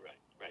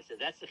 Right. So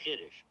that's the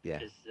chiddush. Yeah.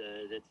 Because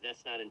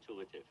that's not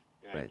intuitive.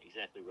 Right.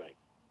 Exactly right.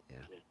 Yeah.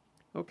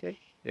 Okay.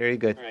 Very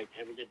good. All right.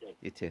 Have a good day.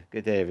 You too.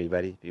 Good day,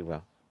 everybody. Be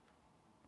well.